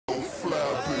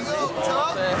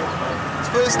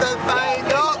Push that thing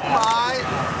up, mate.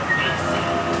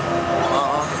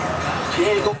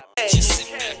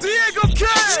 Diego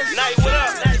Cash. Night, what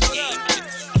up?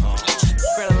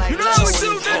 You know what we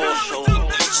do, nigga.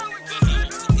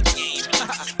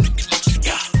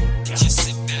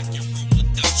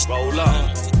 Roll up.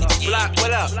 Block,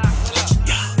 what up?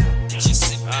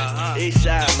 East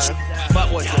side, man. Fuck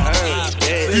what you heard.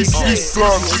 East side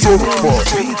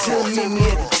certified. Telling me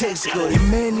at the Texaco. Your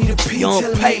man need a P.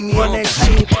 Telling me on that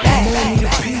shit. Your man need a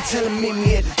P. Telling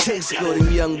me at the Texaco. Them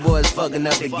young boys fucking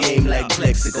up the game like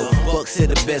Plexico. Buck said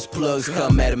the best plugs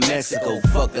come out of Mexico.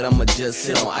 Fuck it, I'ma just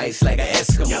sit on ice like an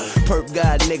Eskimo. Perp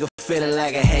god nigga feeling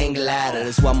like a hang glider.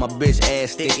 That's why my bitch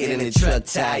ass thicker than a truck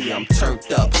tire. I'm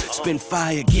turned up, spin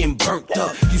fire, getting burnt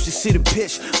up. Used to sit and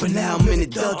pitch, but now I'm in the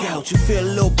dugout. You feel a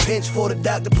little pinch for the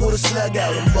doctor, pull the slug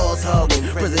out. I'm boss hogging,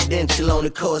 presidential on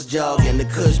the course jogging, the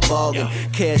kush bogging,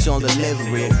 cash on the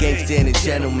livery. Gangsta and a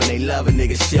gentleman, they love a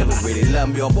nigga chivalry. They love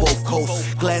me on both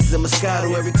coasts. Glasses of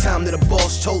Moscato every time that a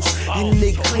boss toast. And a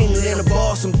nigga cleaner than a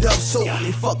bar, some dub soap.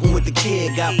 They fucking with the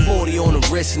kid, got 40 on the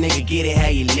wrist, nigga, get it how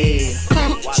you live.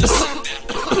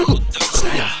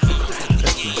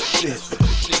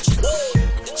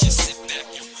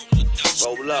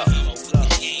 Roll up.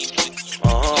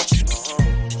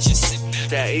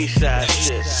 That east side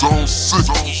shit. Zone 6.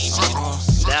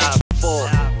 Down 4.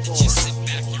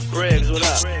 Briggs, what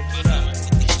up?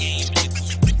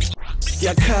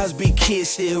 Y'all Cosby kids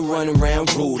still running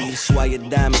around Rudy. That's why your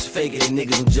diamonds fake it,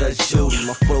 niggas don't judge Judy.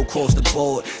 My flow cross the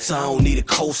board, so I don't need a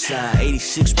cosign.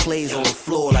 86 plays on the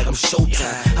floor like I'm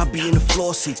Showtime. I be in the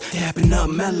floor seats, dapping up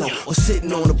mellow, or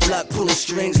sitting on the block pulling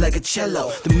strings like a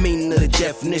cello. The meaning of the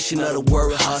definition of the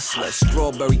word hustler.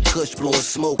 Strawberry kush blowing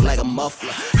smoke like a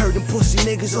muffler. Heard them pussy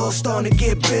niggas all starting to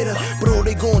get bitter, but all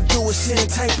they gonna do is sit and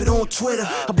type it on Twitter.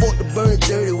 I bought the burn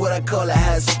dirty, what I call a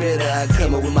hot spitter. I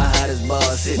come up with my hottest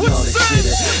bars, sitting on the shit. Heard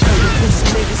the pussy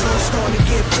niggas all starting to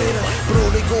get bitter, but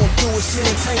all they gon' do is sit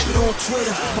and type it on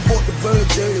Twitter. I bought the bird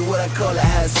dirty, what I call a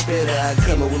hot spitter. I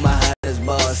come up with my hottest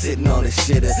bar, sitting on the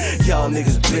shitter. Y'all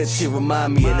niggas bitch, shit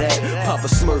remind me of that. Papa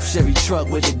Smurf Chevy truck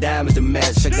with the diamonds to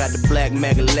match. I got the black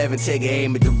Mag 11, take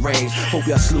aim at the range. Hope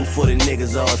y'all slew for the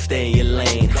niggas, all stay in your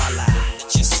lane. Voila.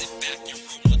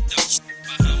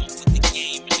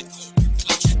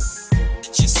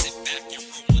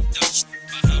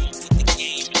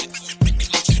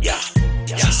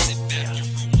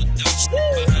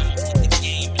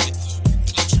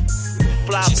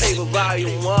 Fly paper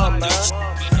volume 1, man.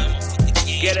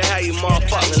 Get it how you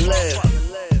motherfucking live.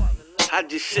 I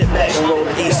just sit back and roll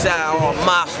the east side on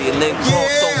mafia, nigga.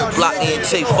 Crossover, block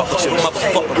ENT, fuck with your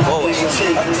motherfucking boys.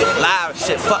 Live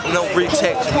shit, fuck no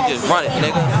retext, we just run it,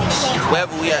 nigga.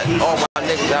 Wherever we at, all my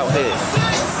niggas out here.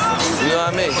 You know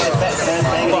what I mean?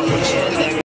 Fuck